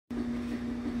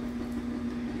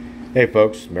Hey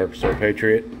folks,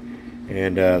 mericasilverpatriot,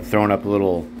 and throwing up a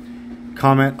little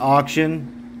comment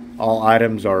auction. All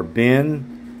items are bin.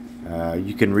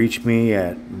 You can reach me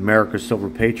at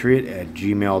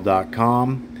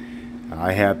mericasilverpatriot@gmail.com.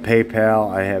 I have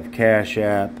PayPal, I have Cash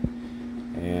App,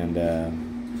 and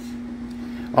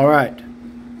all right,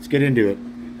 let's get into it.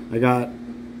 I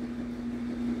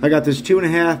got this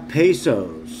 2.5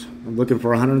 pesos. I'm looking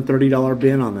for a $130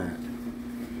 bin on that.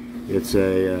 It's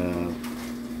a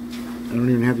I don't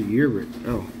even have the year written.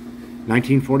 Oh,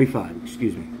 1945,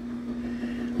 excuse me.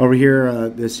 Over here,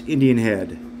 this Indian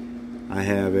head. I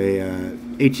have a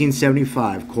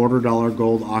 1875 $quarter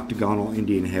gold octagonal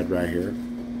Indian head right here.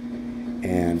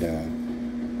 And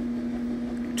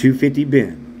 250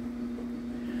 bin.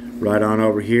 Right on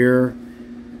over here.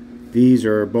 These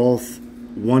are both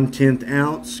 1/10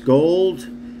 ounce gold.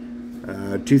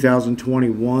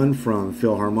 2021 from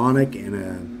Philharmonic and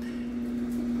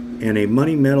a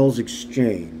Money Metals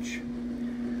Exchange.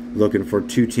 Looking for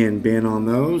 210 bin on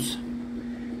those.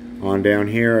 On down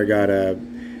here, I got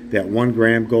that 1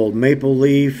 gram gold maple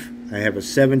leaf. I have a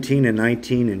 17 and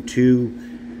 19 and two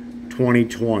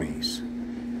 2020s.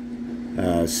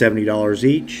 $70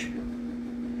 each.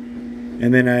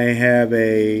 And then I have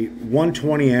a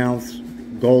 120 ounce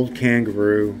gold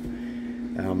kangaroo,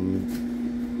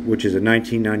 which is a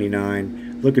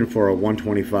 1999. Looking for a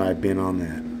 125 bin on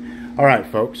that. All right,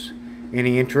 folks.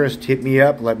 Any interest, hit me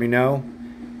up. Let me know.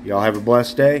 Y'all have a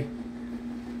blessed day.